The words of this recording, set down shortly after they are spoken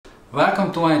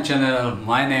Welcome to my channel.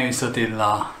 My name is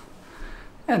Attila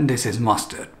and this is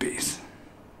Masterpiece.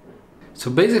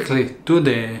 So basically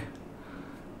today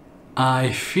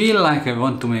I feel like I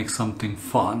want to make something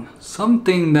fun,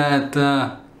 something that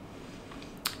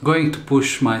going to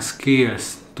push my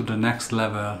skills to the next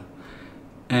level,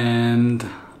 and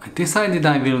I decided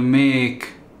I will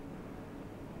make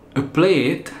a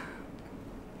plate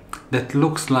that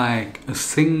looks like a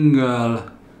single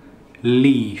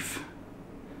leaf,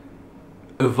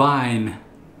 a vine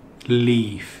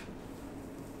leaf.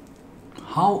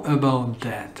 How about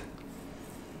that?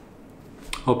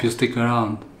 Hope you stick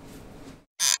around.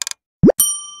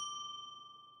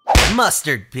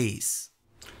 Mustard piece.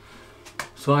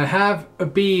 So I have a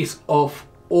piece of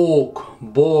oak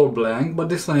ball blank, but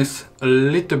this one is a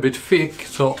little bit thick,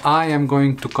 so I am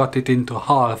going to cut it into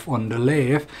half on the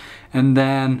lathe, and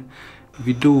then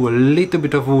we do a little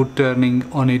bit of wood turning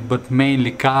on it, but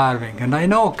mainly carving. And I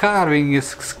know carving is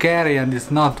scary and it's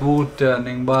not wood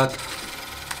turning, but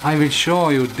I will show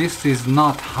you this is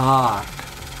not hard.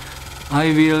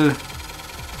 I will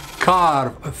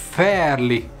carve a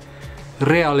fairly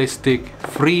realistic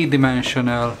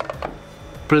three-dimensional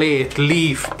plate,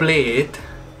 leaf plate,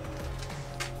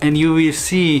 and you will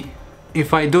see,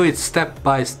 if I do it step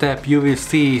by step, you will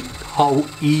see how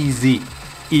easy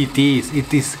it is.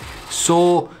 It is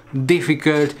so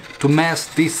difficult to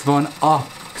mess this one up.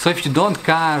 So if you don't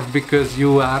carve because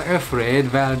you are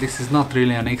afraid, well, this is not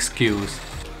really an excuse.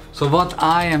 So what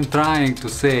I am trying to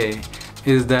say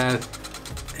is that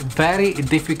very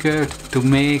difficult to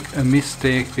make a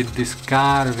mistake with this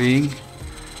carving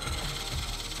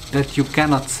that you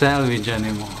cannot salvage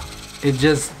anymore. It's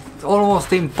just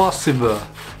almost impossible.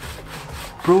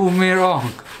 Prove me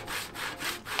wrong.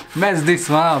 Mess this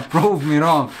one up, prove me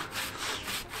wrong.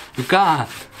 You can't.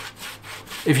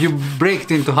 If you break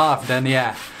it into half, then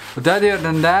yeah. But other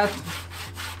than that,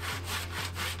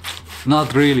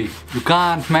 not really. You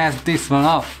can't mess this one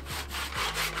up.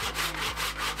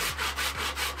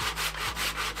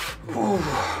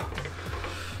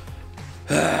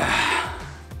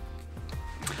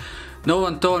 No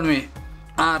one told me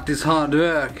art is hard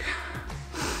work.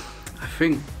 I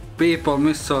think people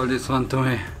missold this one to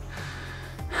me.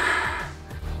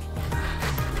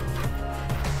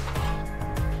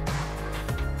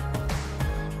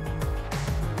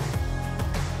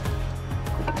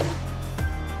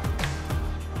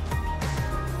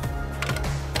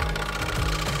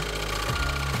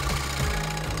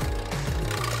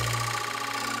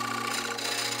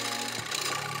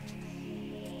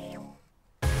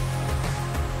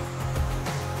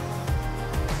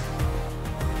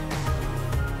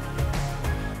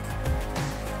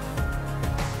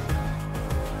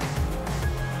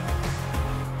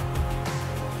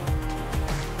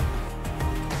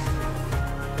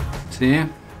 See?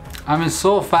 I mean,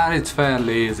 so far it's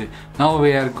fairly easy. Now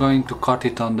we are going to cut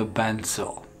it on the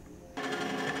bandsaw.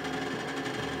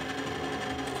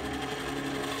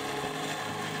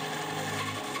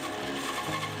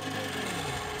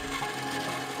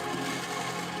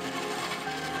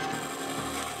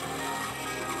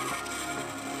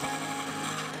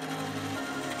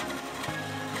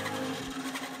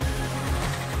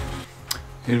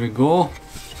 Here we go.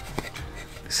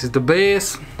 This is the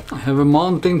base. I have a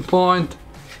mounting point.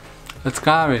 Let's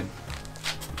carve it.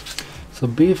 So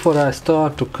before I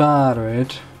start to carve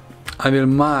it, I will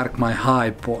mark my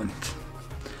high point.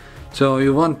 So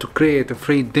you want to create a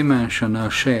three-dimensional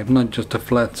shape, not just a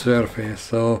flat surface.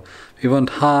 So you want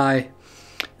high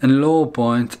and low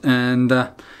points, and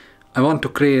I want to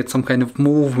create some kind of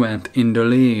movement in the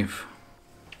leaf.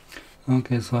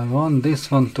 Okay, so I want this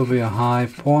one to be a high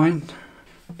point.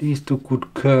 These two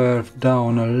could curve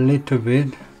down a little bit.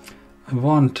 I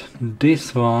want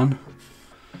this one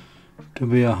to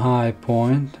be a high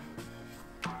point,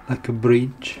 like a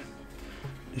bridge.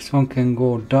 This one can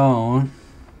go down.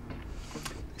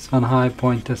 This one high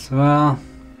point as well.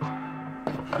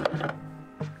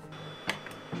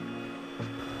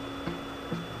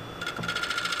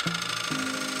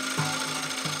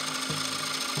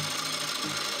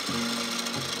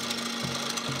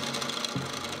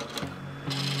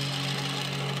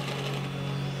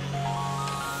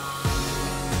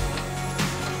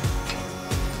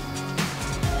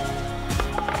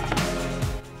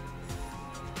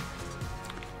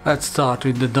 Let's start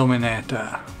with the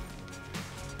Dominator.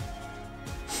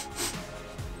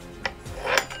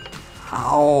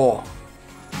 Ow!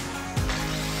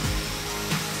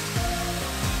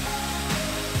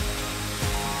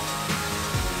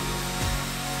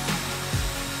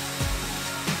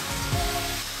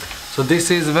 So this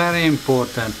is very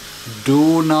important.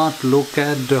 do not look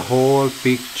at the whole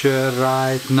picture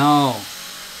right now.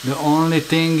 The only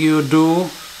thing you do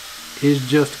is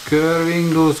just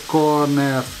curving those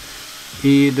corners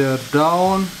either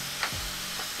down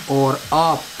or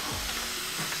up,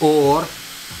 or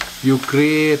you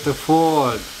create a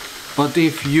fold. But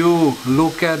if you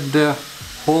look at the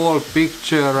whole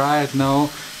picture right now,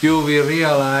 you will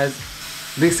realize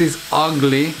this is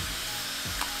ugly.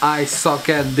 I suck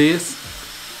at this.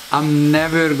 I'm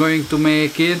never going to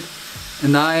make it,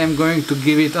 and I am going to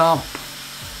give it up.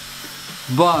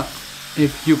 But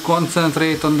if you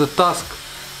concentrate on the task,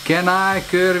 can I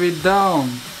curve it down?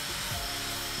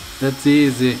 That's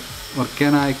easy. Or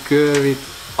can I curve it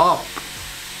up?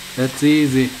 That's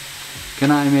easy.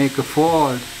 Can I make a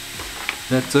fold?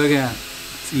 That's again,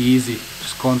 it's easy.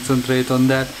 Just concentrate on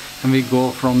that and we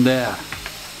go from there.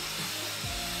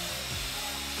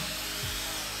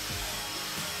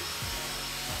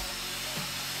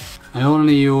 I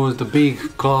only use the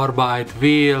big carbide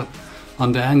wheel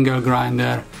on the angle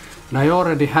grinder, and I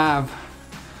already have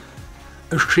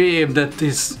a shape that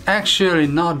is actually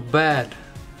not bad.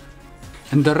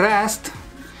 And the rest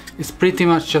is pretty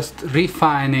much just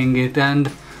refining it and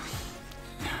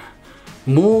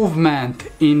movement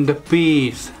in the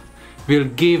piece will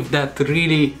give that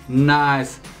really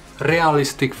nice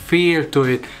realistic feel to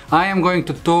it. I am going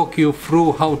to talk you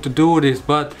through how to do this,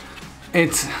 but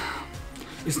it's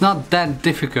not that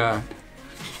difficult.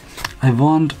 I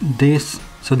want this,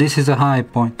 so this is a high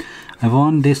point. I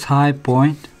want this high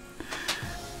point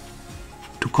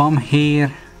to come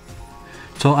here.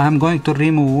 So I'm going to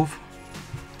remove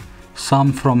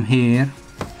some from here.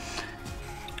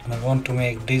 And I want to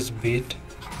make this bit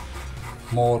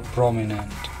more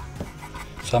prominent.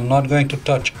 So I'm not going to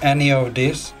touch any of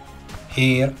this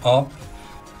here up.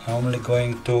 I'm only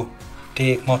going to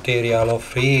take material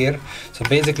off here. So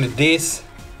basically this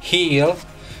heel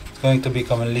is going to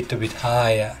become a little bit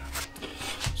higher.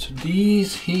 So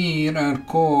these here are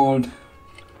called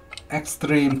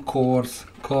extreme coarse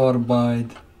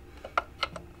carbide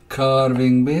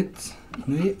carving bits.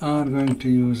 We are going to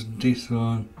use this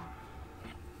one.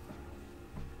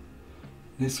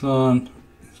 This one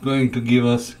is going to give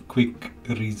us quick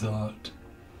result.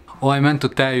 Oh, I meant to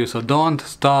tell you, so don't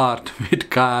start with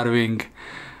carving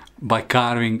by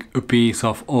carving a piece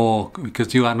of oak,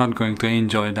 because you are not going to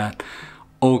enjoy that.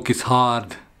 Oak is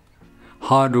hard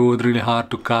wood, really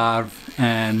hard to carve,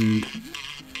 and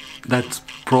that's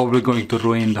probably going to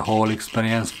ruin the whole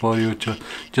experience for you.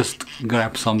 Just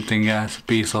grab something else, a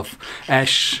piece of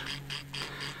ash.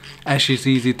 Ash is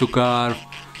easy to carve,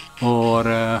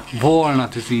 or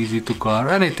walnut is easy to carve,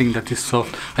 anything that is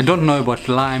soft. I don't know about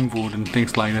lime wood and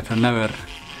things like that.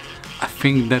 I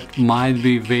think that might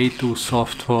be way too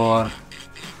soft for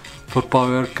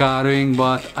power carving,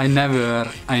 but I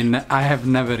have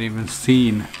never even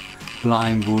seen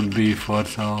lime wood before,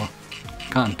 so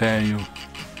can't tell you.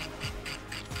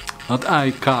 But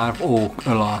I carve oak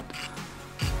a lot.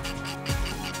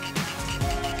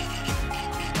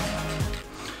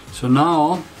 So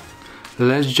now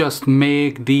let's just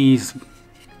make these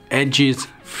edges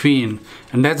thin,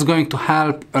 and that's going to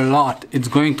help a lot. It's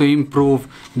going to improve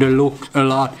the look a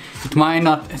lot. It might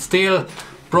not, still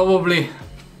probably,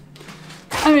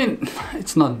 I mean,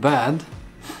 it's not bad,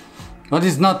 but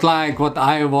it's not like what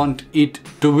I want it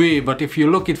to be. But if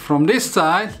you look it from this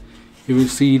side, you will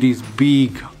see these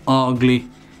big, ugly,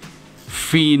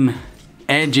 thin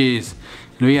edges.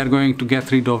 And we are going to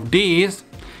get rid of these,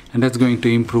 and that's going to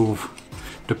improve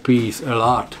the piece a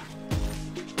lot.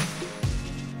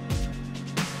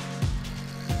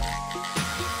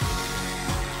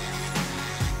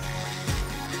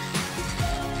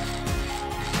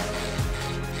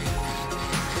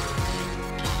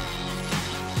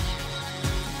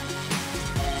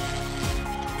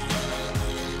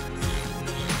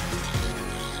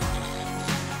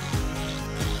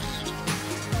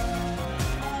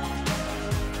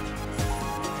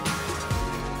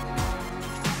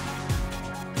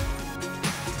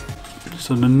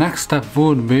 So the next step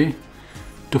would be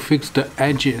to fix the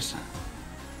edges,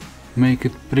 make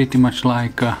it pretty much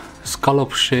like a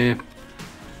scallop shape,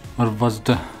 or what's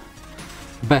the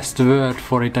best word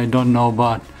for it, I don't know,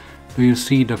 but do you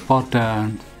see the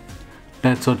pattern?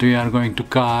 That's what we are going to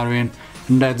carve in,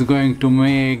 and that's going to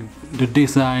make the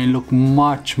design look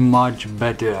much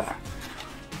better.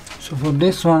 So for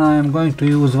this one I am going to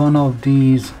use one of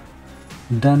these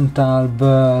dental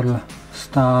burl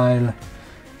style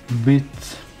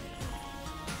bits.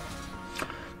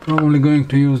 Probably going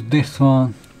to use this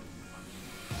one.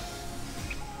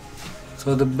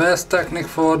 So the best technique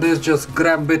for this, just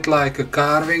grab it like a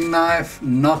carving knife,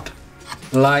 not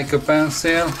like a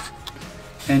pencil.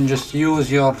 and just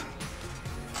use your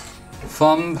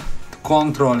thumb to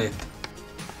control it.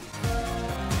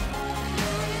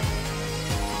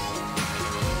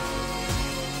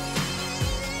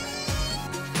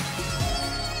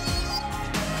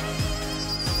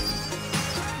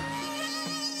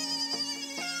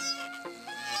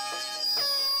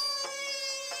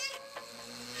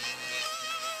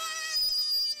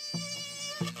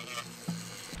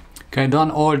 Okay,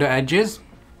 done all the edges.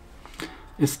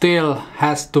 It still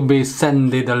has to be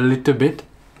sanded a little bit,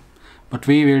 but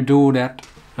we will do that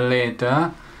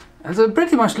later. It's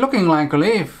pretty much looking like a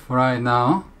leaf right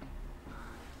now.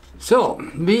 So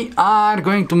we are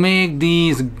going to make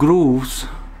these grooves.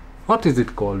 What is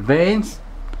it called? Veins?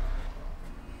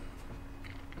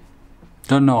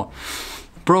 Don't know.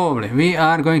 Probably we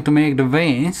are going to make the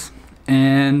veins,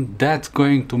 and that's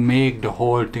going to make the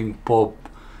whole thing pop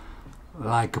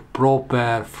like a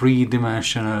proper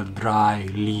three-dimensional dry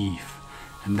leaf,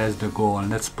 and that's the goal,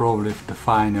 and that's probably the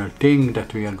final thing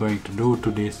that we are going to do to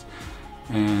this,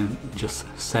 and just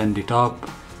sand it up.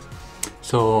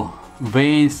 So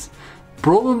veins,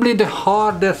 probably the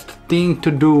hardest thing to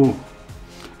do,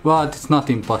 but it's not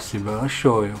impossible. I'll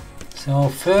show you. So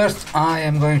first I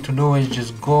am going to do is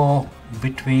just go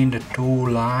between the two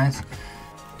lines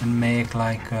and make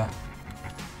like a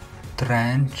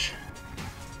trench,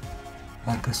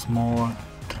 like a small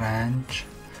trench,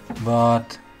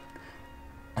 but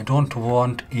I don't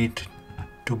want it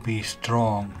to be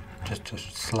strong, just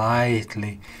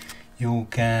slightly. You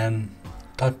can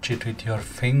touch it with your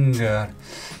finger,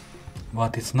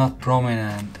 but it's not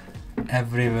prominent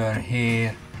everywhere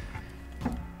here.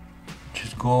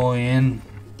 Just go in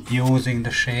using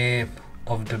the shape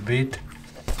of the bit.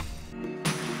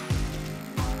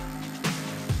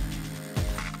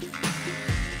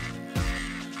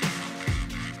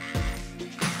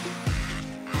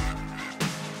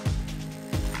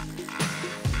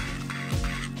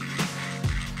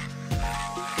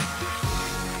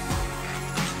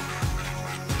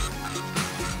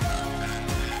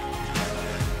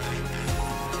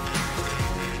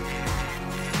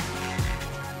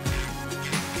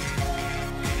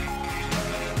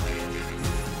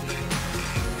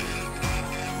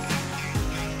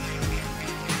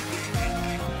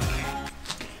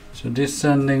 So this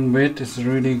sanding bit is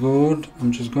really good.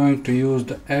 I'm just going to use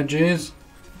the edges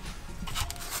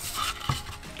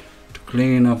to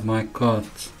clean up my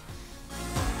cuts.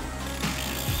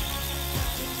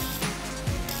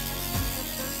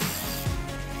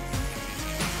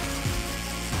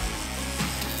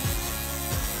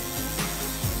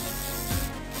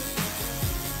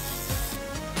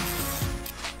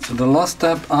 So the last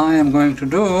step I am going to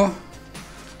do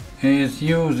is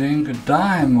using a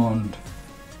diamond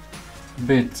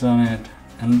bits on it,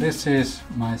 and this is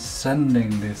my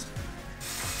sanding disc.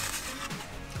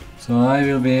 So I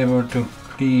will be able to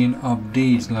clean up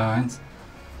these lines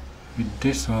with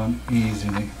this one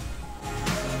easily.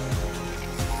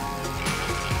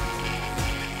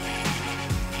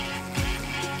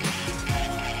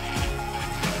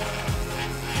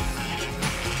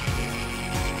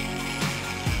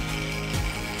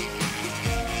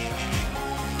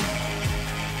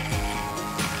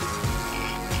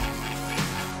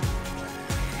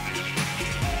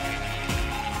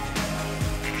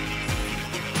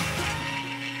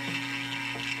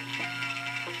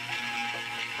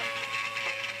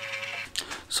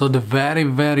 So the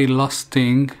very last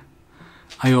thing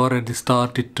I already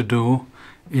started to do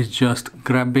is just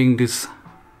grabbing this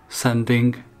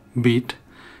sanding bit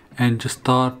and just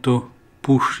start to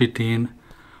push it in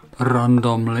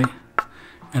randomly,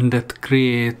 and that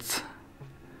creates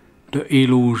the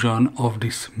illusion of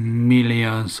these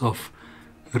millions of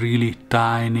really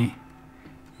tiny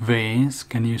veins.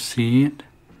 Can you see it?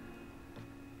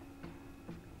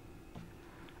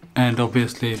 And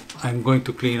obviously I'm going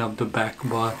to clean up the back,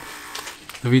 but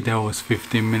the video was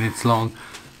 15 minutes long.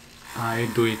 I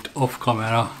do it off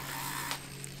camera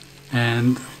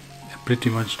and pretty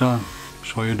much done.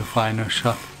 Show you the final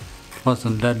shot. It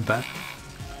wasn't that bad.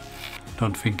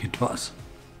 Don't think it was.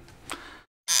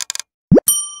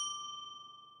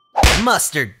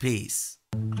 Mustard piece.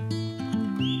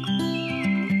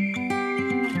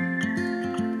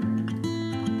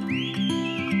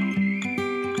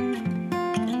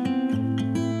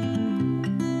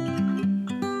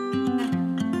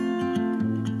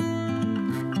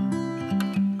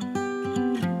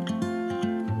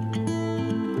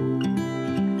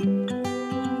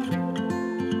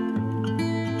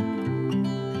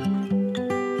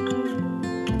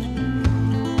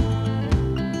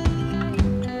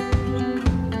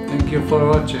 Thank you for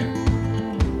watching.